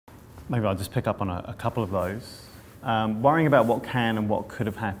maybe I'll just pick up on a couple of those. Worrying about what can and what could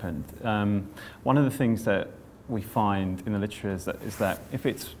have happened. One of the things that we find in the literature is that if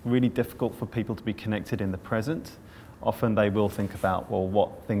it's really difficult for people to be connected in the present, often they will think about, well,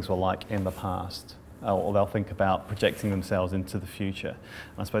 what things were like in the past, or they'll think about projecting themselves into the future.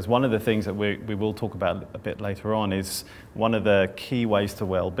 And I suppose one of the things that we will talk about a bit later on is one of the key ways to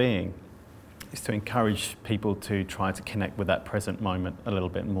well-being is to encourage people to try to connect with that present moment a little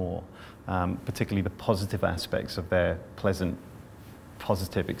bit more, particularly the positive aspects of their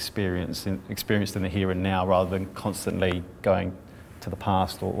positive experience experienced in the here and now, rather than constantly going to the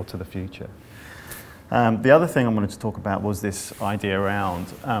past or to the future. The other thing I wanted to talk about was this idea around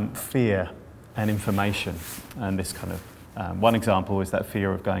fear and information, and this kind of one example is that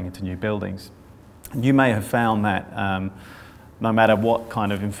fear of going into new buildings. And you may have found that no matter what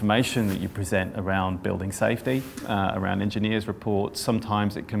kind of information that you present around building safety, around engineers' reports,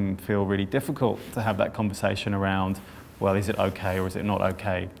 sometimes it can feel really difficult to have that conversation around, well, is it okay or is it not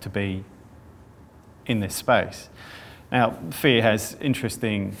okay to be in this space? Now, fear has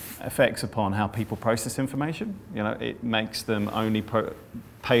interesting effects upon how people process information. You know, it makes them only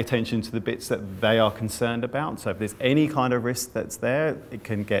pay attention to the bits that they are concerned about. So if there's any kind of risk that's there, it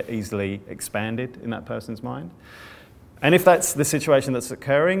can get easily expanded in that person's mind. And if that's the situation that's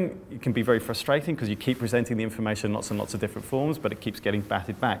occurring, it can be very frustrating because you keep presenting the information in lots and lots of different forms, but it keeps getting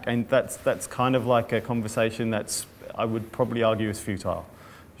batted back. And that's kind of like a conversation that's, I would probably argue, is futile.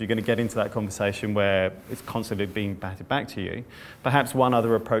 If you're going to get into that conversation where it's constantly being batted back to you, perhaps one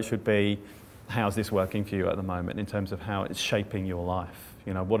other approach would be, how's this working for you at the moment in terms of how it's shaping your life?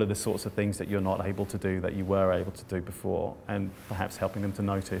 You know, what are the sorts of things that you're not able to do that you were able to do before? And perhaps helping them to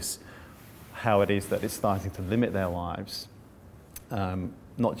notice how it is that it's starting to limit their lives,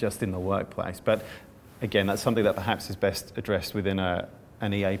 not just in the workplace. But again, that's something that perhaps is best addressed within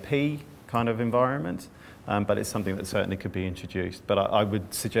an EAP kind of environment, but it's something that certainly could be introduced. But I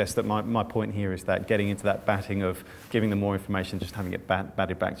would suggest that my point here is that getting into that batting of giving them more information, just having it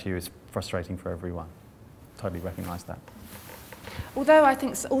batted back to you is frustrating for everyone. Totally recognise that. Although I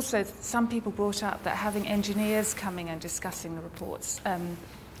think also some people brought up that having engineers coming and discussing the reports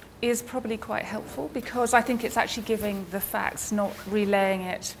is probably quite helpful, because I think it's actually giving the facts, not relaying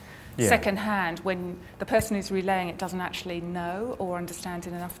it second-hand when the person who's relaying it doesn't actually know or understand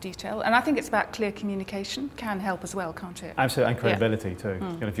in enough detail. And I think it's about clear communication can help as well, can't it? Absolutely, and credibility too.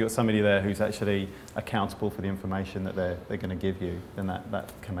 And if you've got somebody there who's actually accountable for the information that they're going to give you, then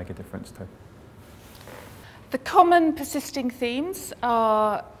that can make a difference too. The common persisting themes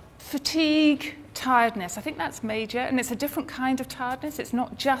are fatigue, tiredness. I think that's major, and it's a different kind of tiredness. It's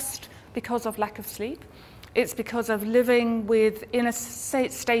not just because of lack of sleep. It's because of living in a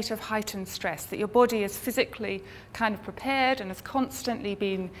state of heightened stress, that your body is physically kind of prepared and has constantly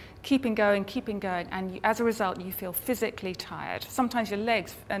been keeping going, and as a result you feel physically tired. Sometimes your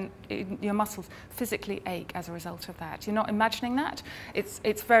legs and your muscles physically ache as a result of that. You're not imagining that.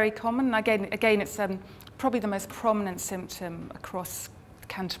 It's very common. Again, it's probably the most prominent symptom across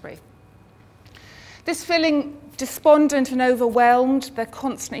Canterbury. This feeling despondent and overwhelmed, they're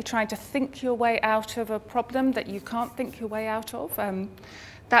constantly trying to think your way out of a problem that you can't think your way out of.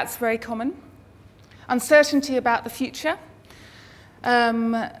 That's very common. Uncertainty about the future,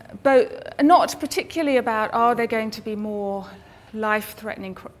 but not particularly about are there going to be more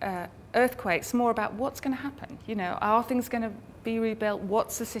life-threatening earthquakes, more about what's going to happen. You know, are things going to be rebuilt?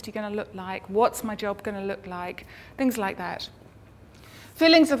 What's the city going to look like? What's my job going to look like? Things like that.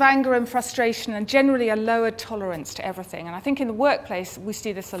 Feelings of anger and frustration, and generally a lowered tolerance to everything. And I think in the workplace we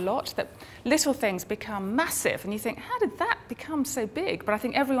see this a lot, that little things become massive and you think, how did that become so big? But I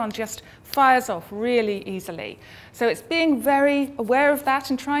think everyone just fires off really easily. So it's being very aware of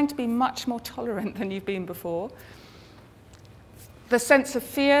that and trying to be much more tolerant than you've been before. The sense of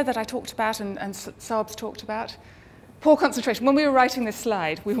fear that I talked about and Sarb's talked about. Poor concentration. When we were writing this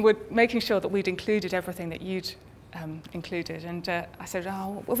slide, we were making sure that we'd included everything that you'd included. And I said,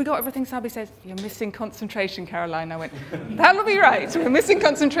 oh, have we got everything? Sarby says, you're missing concentration, Caroline. I went, that'll be right. We're missing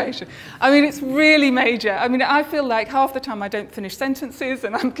concentration. I mean, it's really major. I mean, I feel like half the time I don't finish sentences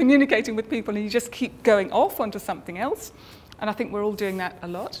and I'm communicating with people and you just keep going off onto something else. And I think we're all doing that a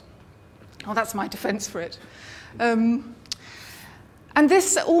lot. Oh, that's my defense for it. And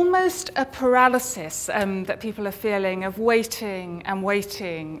this almost a paralysis that people are feeling of waiting and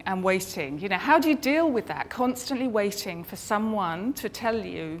waiting and waiting. You know, how do you deal with that? Constantly waiting for someone to tell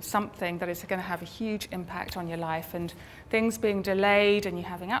you something that is going to have a huge impact on your life, and things being delayed and you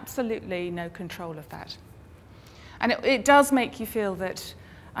having absolutely no control of that. And it does make you feel that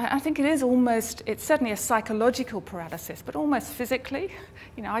I think it is almost, it's certainly a psychological paralysis, but almost physically.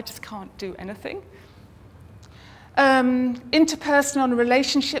 You know, I just can't do anything. Interpersonal and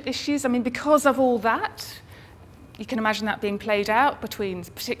relationship issues, I mean, because of all that, you can imagine that being played out between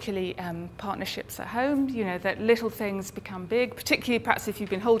particularly partnerships at home, you know, that little things become big, particularly perhaps if you've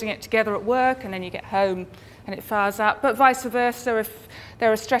been holding it together at work and then you get home and it fires up, but vice versa, if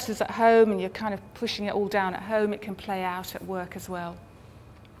there are stresses at home and you're kind of pushing it all down at home, it can play out at work as well.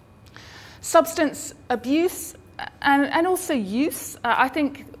 Substance abuse and also use. I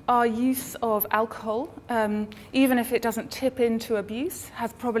think our use of alcohol, even if it doesn't tip into abuse,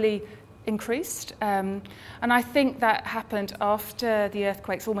 has probably increased. And I think that happened after the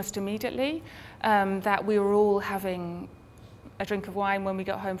earthquakes almost immediately, that we were all having a drink of wine when we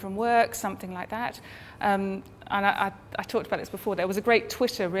got home from work, something like that. And I talked about this before. There was a great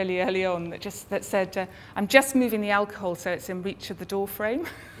Twitter really early on that said, I'm just moving the alcohol so it's in reach of the door frame.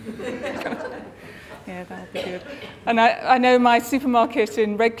 Yeah, that would be good. And I know my supermarket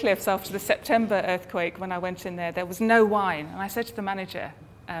in Redcliffs after the September earthquake, when I went in there was no wine. And I said to the manager,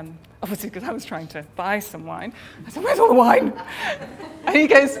 obviously because I was trying to buy some wine, I said, where's all the wine? And he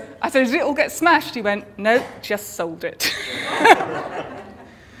goes, I said, did it all get smashed? He went, no, just sold it.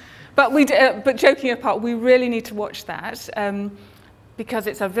 But joking apart, we really need to watch that because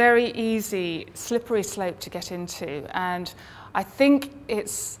it's a very easy, slippery slope to get into. And I think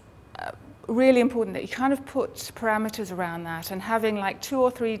it's really important that you kind of put parameters around that and having like 2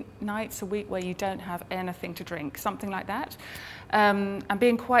 or 3 nights a week where you don't have anything to drink, something like that, and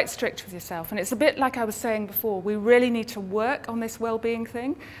being quite strict with yourself. And it's a bit like I was saying before, we really need to work on this well-being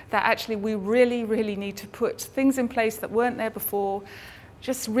thing, that actually we really, really need to put things in place that weren't there before.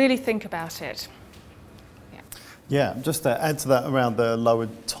 Just really think about it. Yeah, just to add to that around the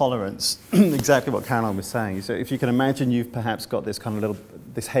lowered tolerance, exactly what Caroline was saying. So if you can imagine you've perhaps got this kind of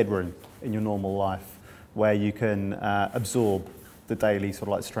this headroom in your normal life where you can absorb the daily sort of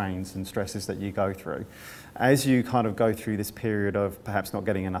like strains and stresses that you go through. As you kind of go through this period of perhaps not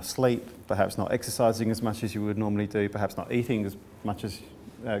getting enough sleep, perhaps not exercising as much as you would normally do, perhaps not eating as much as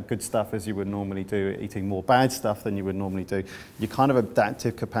good stuff as you would normally do, eating more bad stuff than you would normally do, your kind of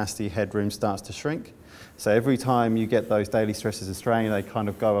adaptive capacity headroom starts to shrink. So every time you get those daily stresses and strain, they kind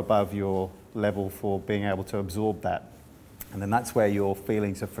of go above your level for being able to absorb that. And then that's where your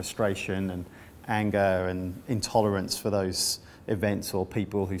feelings of frustration and anger and intolerance for those events or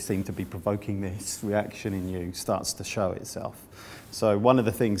people who seem to be provoking this reaction in you starts to show itself. So one of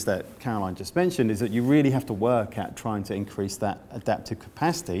the things that Caroline just mentioned is that you really have to work at trying to increase that adaptive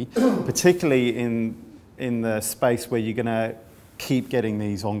capacity, particularly in the space where you're going to keep getting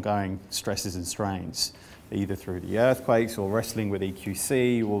these ongoing stresses and strains, either through the earthquakes or wrestling with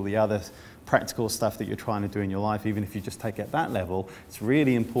EQC or the other practical stuff that you're trying to do in your life. Even if you just take it at that level, it's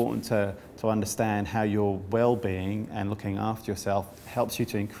really important to understand how your well-being and looking after yourself helps you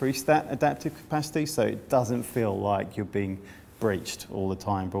to increase that adaptive capacity so it doesn't feel like you're being breached all the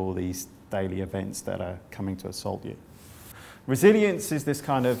time by all these daily events that are coming to assault you. Resilience is this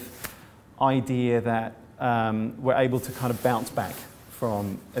kind of idea that we're able to kind of bounce back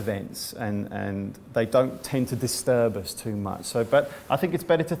from events and they don't tend to disturb us too much. But I think it's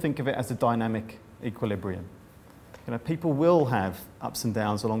better to think of it as a dynamic equilibrium. You know, people will have ups and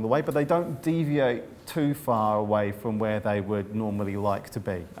downs along the way, but they don't deviate too far away from where they would normally like to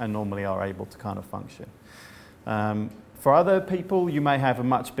be and normally are able to kind of function. For other people, you may have a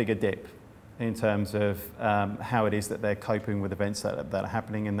much bigger dip in terms of how it is that they're coping with events that are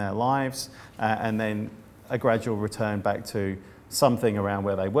happening in their lives, and then a gradual return back to something around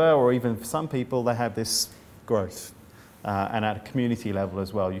where they were, or even for some people, they have this growth. And at a community level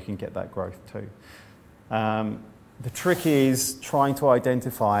as well, you can get that growth too. The trick is trying to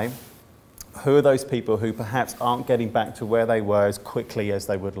identify who are those people who perhaps aren't getting back to where they were as quickly as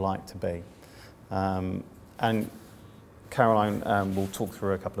they would like to be. And Caroline will talk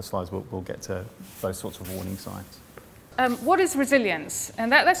through a couple of slides. We'll get to those sorts of warning signs. What is resilience?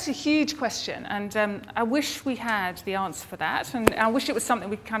 And that's a huge question, and I wish we had the answer for that, and I wish it was something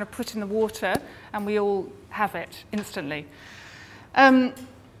we could kind of put in the water and we all have it instantly.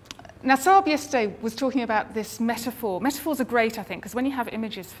 Now, Sarb yesterday was talking about this metaphor. Metaphors are great, I think, because when you have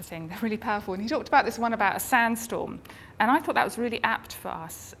images for things, they're really powerful. And he talked about this one about a sandstorm, and I thought that was really apt for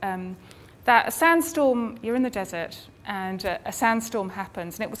us. That a sandstorm, you're in the desert, and a sandstorm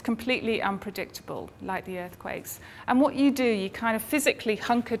happens, and it was completely unpredictable, like the earthquakes. And what you do, you kind of physically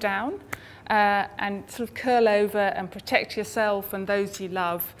hunker down and sort of curl over and protect yourself and those you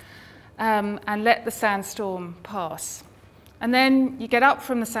love, and let the sandstorm pass. And then you get up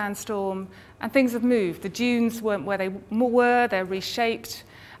from the sandstorm, and things have moved. The dunes weren't where they were, they're reshaped.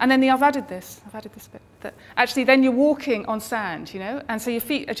 And then I've added this bit, that actually then you're walking on sand, you know, and so your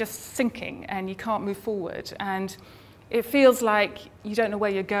feet are just sinking and you can't move forward. And it feels like you don't know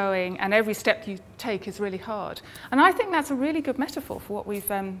where you're going and every step you take is really hard. And I think that's a really good metaphor for what we've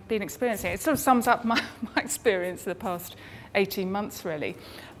been experiencing. It sort of sums up my experience the past 18 months, really.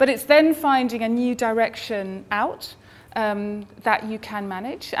 But it's then finding a new direction out that you can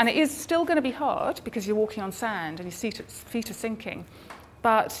manage. And it is still going to be hard because you're walking on sand and your feet are sinking.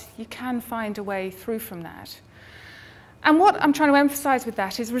 But you can find a way through from that. And what I'm trying to emphasize with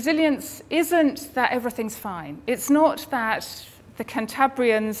that is resilience isn't that everything's fine. It's not that the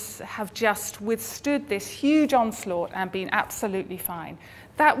Cantabrians have just withstood this huge onslaught and been absolutely fine.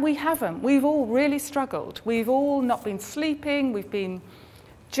 That we haven't. We've all really struggled. We've all not been sleeping, we've been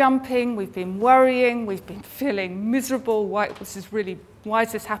jumping, we've been worrying, we've been feeling miserable, why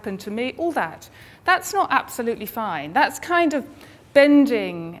has this happened to me? All that. That's not absolutely fine. That's kind of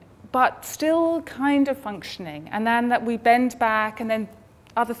bending, but still kind of functioning. And then that we bend back and then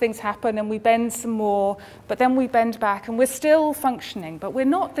other things happen and we bend some more, but then we bend back and we're still functioning. But we're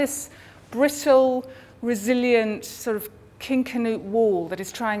not this brittle, resilient sort of Kinkanute wall that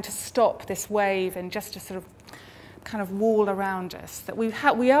is trying to stop this wave and just a sort of kind of wall around us. That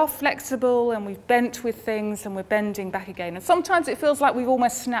we are flexible and we've bent with things and we're bending back again. And sometimes it feels like we've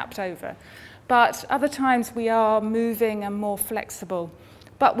almost snapped over. But other times we are moving and more flexible.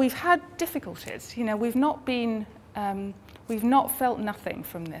 But we've had difficulties. You know, we've not felt nothing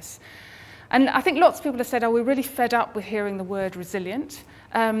from this. And I think lots of people have said, oh, we're really fed up with hearing the word resilient.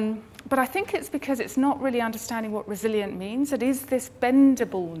 But I think it's because it's not really understanding what resilient means. It is this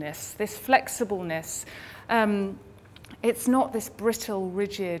bendableness, this flexibleness. It's not this brittle,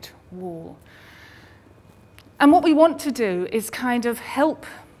 rigid wall. And what we want to do is kind of help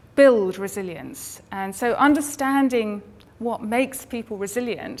build resilience. And so understanding what makes people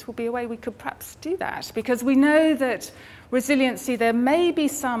resilient will be a way we could perhaps do that, because we know that resiliency, there may be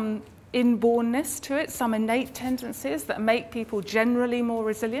some inbornness to it, some innate tendencies that make people generally more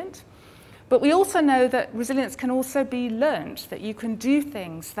resilient. But we also know that resilience can also be learned, that you can do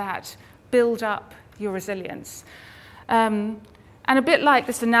things that build up your resilience. And a bit like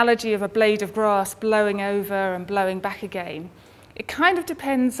this analogy of a blade of grass blowing over and blowing back again, it kind of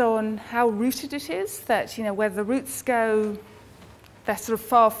depends on how rooted it is, that, you know, whether the roots go, they're sort of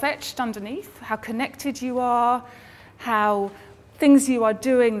far-fetched underneath, how connected you are, how things you are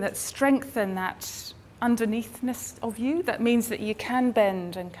doing that strengthen that underneathness of you, that means that you can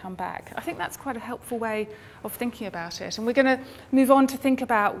bend and come back. I think that's quite a helpful way of thinking about it. And we're going to move on to think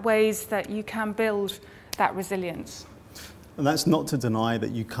about ways that you can build that resilience. And that's not to deny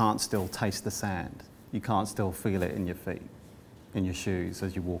that you can't still taste the sand. You can't still feel it in your feet, in your shoes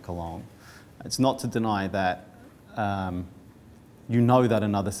as you walk along. It's not to deny that you know that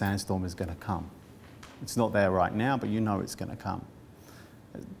another sandstorm is going to come. It's not there right now, but you know it's going to come.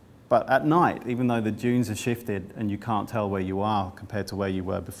 But at night, even though the dunes have shifted and you can't tell where you are compared to where you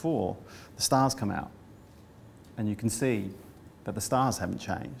were before, the stars come out. And you can see that the stars haven't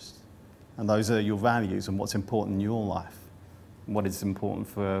changed. And those are your values and what's important in your life, and what is important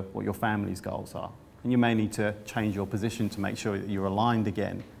for what your family's goals are. And you may need to change your position to make sure that you're aligned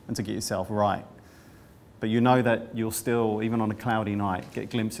again and to get yourself right. But you know that you'll still, even on a cloudy night, get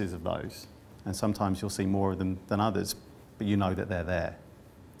glimpses of those. And sometimes you'll see more of them than others, but you know that they're there.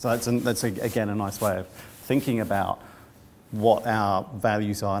 So that's again, a nice way of thinking about what our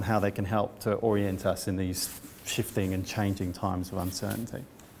values are and how they can help to orient us in these shifting and changing times of uncertainty.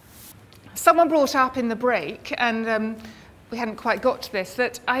 Someone brought up in the break, and we hadn't quite got to this,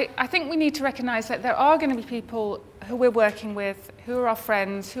 that I think we need to recognise that there are going to be people who we're working with, who are our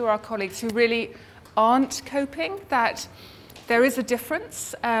friends, who are our colleagues, who really aren't coping, that there is a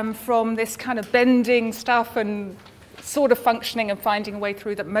difference from this kind of bending stuff and sort of functioning and finding a way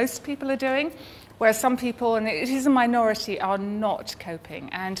through that most people are doing, whereas some people, and it is a minority, are not coping.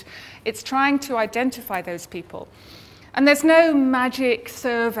 And it's trying to identify those people. And there's no magic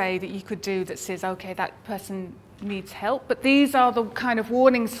survey that you could do that says, okay, that person needs help, but these are the kind of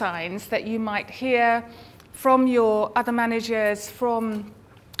warning signs that you might hear from your other managers, from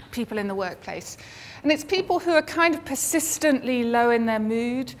people in the workplace. And it's people who are kind of persistently low in their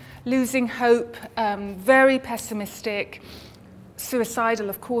mood, losing hope, very pessimistic, suicidal,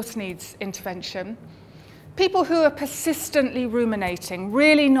 of course, needs intervention. People who are persistently ruminating,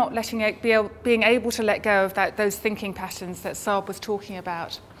 really not being able to let go of those thinking patterns that Sarb was talking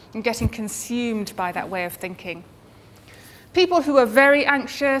about, and getting consumed by that way of thinking. People who are very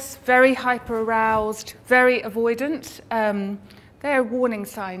anxious, very hyper-aroused, very avoidant, they're warning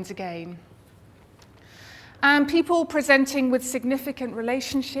signs again. And people presenting with significant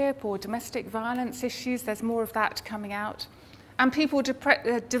relationship or domestic violence issues, there's more of that coming out. And people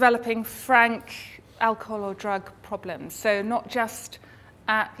developing frank alcohol or drug problems. So not just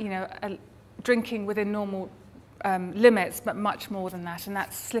drinking within normal limits, but much more than that. And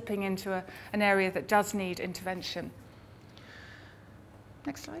that's slipping into an area that does need intervention.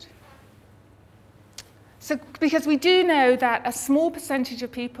 Next slide. So, because we do know that a small percentage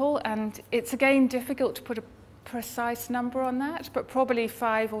of people, and it's again difficult to put a precise number on that, but probably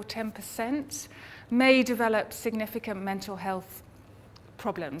 5 or 10% may develop significant mental health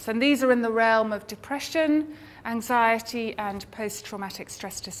problems. And these are in the realm of depression, anxiety, and post-traumatic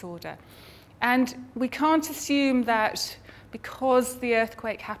stress disorder. And we can't assume that because the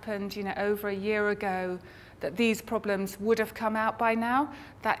earthquake happened, over a year ago, that these problems would have come out by now.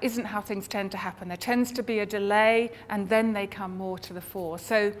 That isn't how things tend to happen. There tends to be a delay, and then they come more to the fore.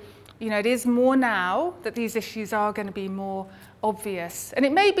 So, it is more now that these issues are going to be more obvious. And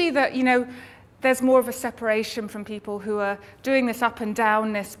it may be that, there's more of a separation from people who are doing this up and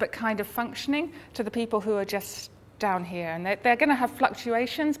downness, but kind of functioning, to the people who are just down here. And they're going to have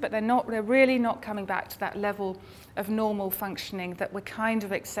fluctuations, but they're really not coming back to that level of normal functioning that we're kind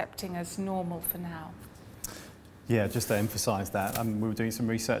of accepting as normal for now. Yeah, just to emphasise that, we were doing some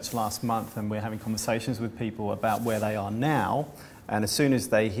research last month and we're having conversations with people about where they are now, and as soon as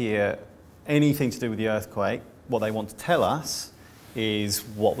they hear anything to do with the earthquake, what they want to tell us is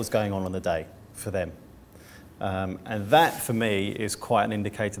what was going on the day for them. And that, for me, is quite an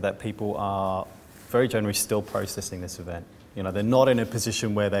indicator that people are very generally still processing this event. They're not in a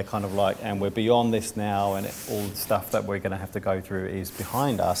position where they're kind of like, and we're beyond this now, and all the stuff that we're going to have to go through is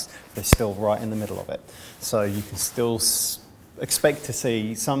behind us. They're still right in the middle of it. So you can still expect to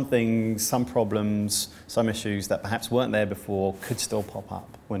see some things, some problems, some issues that perhaps weren't there before could still pop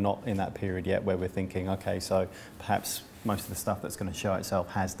up. We're not in that period yet where we're thinking, okay, so perhaps most of the stuff that's going to show itself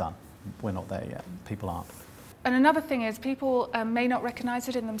has done. We're not there yet. People aren't. And another thing is people may not recognise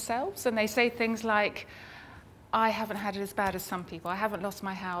it in themselves, and they say things like, I haven't had it as bad as some people. I haven't lost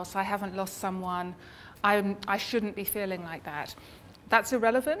my house. I haven't lost someone. I shouldn't be feeling like that. That's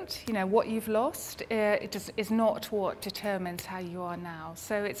irrelevant. What you've lost is not what determines how you are now.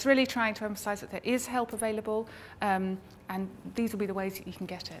 So it's really trying to emphasise that there is help available, and these will be the ways that you can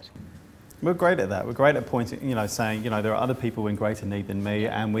get it. We're great at that. We're great at pointing, saying, there are other people in greater need than me,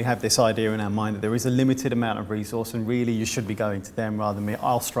 and we have this idea in our mind that there is a limited amount of resource, and really you should be going to them rather than me.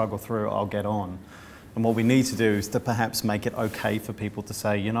 I'll struggle through it. I'll get on. And what we need to do is to perhaps make it okay for people to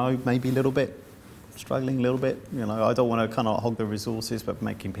say, maybe a little bit, struggling a little bit. I don't want to kind of hog the resources, but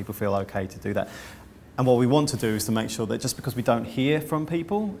making people feel okay to do that. And what we want to do is to make sure that just because we don't hear from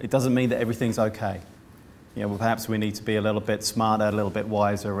people, it doesn't mean that everything's okay. Well, perhaps we need to be a little bit smarter, a little bit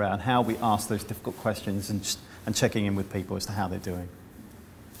wiser around how we ask those difficult questions and checking in with people as to how they're doing.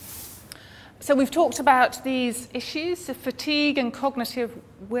 So we've talked about these issues of fatigue and cognitive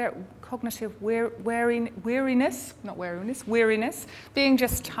weariness, being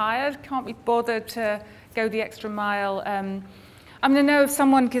just tired, can't be bothered to go the extra mile. I know if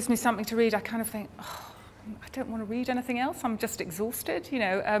someone gives me something to read, I kind of think, I don't want to read anything else, I'm just exhausted,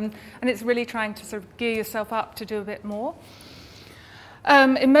 and it's really trying to sort of gear yourself up to do a bit more.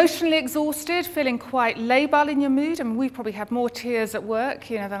 Emotionally exhausted, feeling quite labile in your mood. We've probably had more tears at work,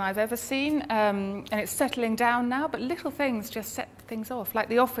 than I've ever seen, and it's settling down now, but little things just set things off, like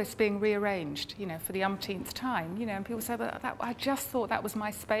the office being rearranged, for the umpteenth time, and people say, but I just thought that was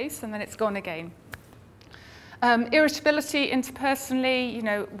my space, and then it's gone again. Irritability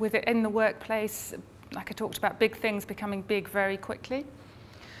interpersonally, with it in the workplace, like I talked about, big things becoming big very quickly.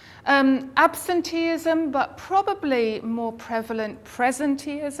 Absenteeism, but probably more prevalent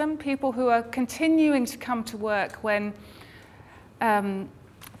presenteeism, people who are continuing to come to work when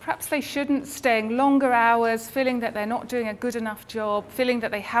perhaps they shouldn't, staying longer hours, feeling that they're not doing a good enough job, feeling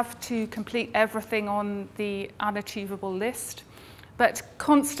that they have to complete everything on the unachievable list, but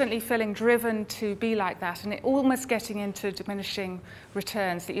constantly feeling driven to be like that, and it almost getting into diminishing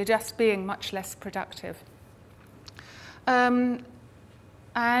returns, that you're just being much less productive.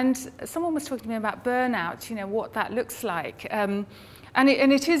 And someone was talking to me about burnout, what that looks like. And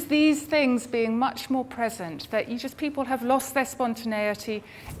it is these things being much more present, that people have lost their spontaneity,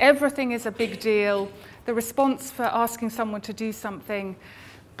 everything is a big deal, the response for asking someone to do something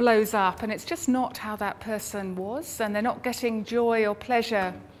blows up, and it's just not how that person was, and they're not getting joy or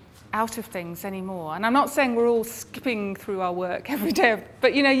pleasure out of things anymore. And I'm not saying we're all skipping through our work every day,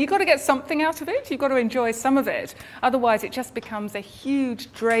 but you've got to get something out of it. You've got to enjoy some of it. Otherwise, it just becomes a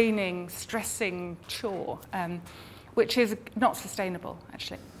huge, draining, stressing chore, which is not sustainable,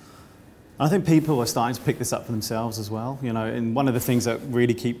 actually. I think people are starting to pick this up for themselves as well, you know, and one of the things that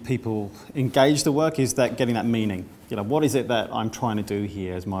really keep people engaged at work is that getting that meaning. You know, what is it that I'm trying to do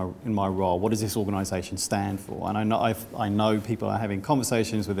here in my role? What does this organisation stand for? And I know people are having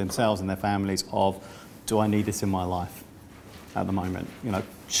conversations with themselves and their families of, do I need this in my life at the moment? You know,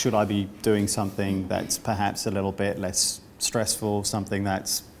 should I be doing something that's perhaps a little bit less stressful, something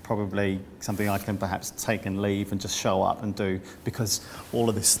that's probably something I can perhaps take and leave and just show up and do, because all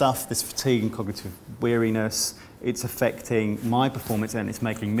of this stuff, this fatigue and cognitive weariness, it's affecting my performance and it's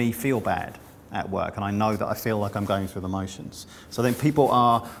making me feel bad at work, and I know that I feel like I'm going through the motions. So then people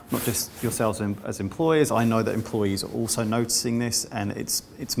are, not just yourselves as employers, I know that employees are also noticing this, and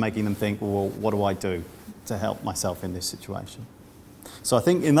it's making them think, well, what do I do to help myself in this situation? So I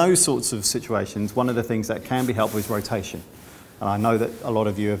think in those sorts of situations, one of the things that can be helpful is rotation. And I know that a lot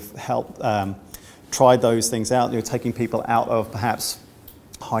of you have helped, tried those things out. You're taking people out of perhaps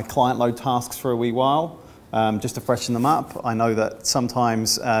high client load tasks for a wee while, just to freshen them up. I know that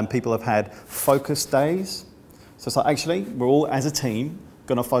sometimes people have had focus days. So it's like, actually, we're all, as a team,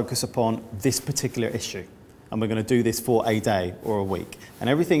 going to focus upon this particular issue. And we're going to do this for a day or a week. And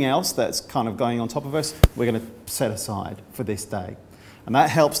everything else that's kind of going on top of us, we're going to set aside for this day. And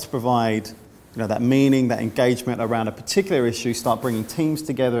that helps to provide, you know, that meaning, that engagement around a particular issue, start bringing teams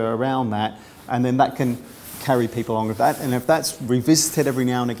together around that, and then that can carry people along with that. And if that's revisited every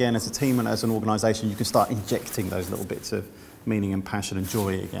now and again as a team and as an organisation, you can start injecting those little bits of meaning and passion and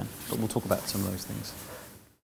joy again. But we'll talk about some of those things.